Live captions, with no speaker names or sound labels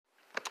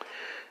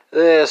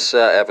This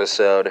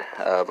episode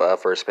of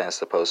First Past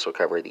the Post will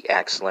cover the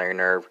axillary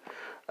nerve.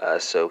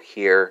 So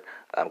here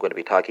I'm going to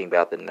be talking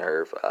about the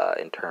nerve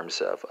in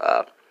terms of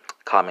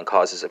common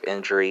causes of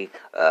injury,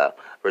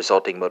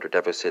 resulting motor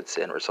deficits,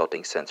 and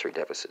resulting sensory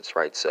deficits.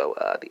 Right. So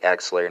the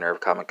axillary nerve,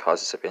 common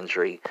causes of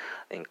injury,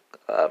 in,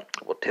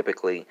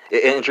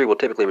 injury will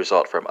typically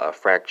result from a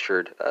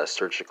fractured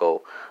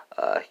surgical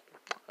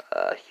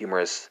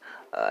humerus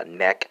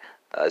neck,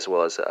 as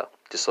well as a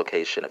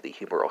dislocation of the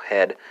humeral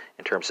head.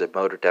 In terms of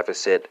motor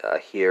deficit,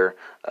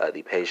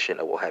 the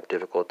patient will have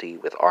difficulty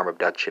with arm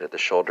abduction at the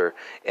shoulder.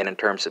 And in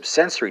terms of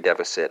sensory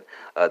deficit,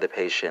 the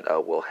patient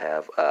will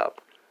have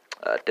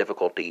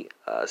difficulty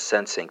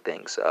sensing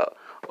things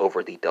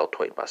over the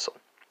deltoid muscle.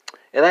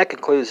 And that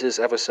concludes this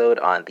episode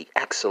on the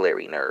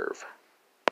axillary nerve.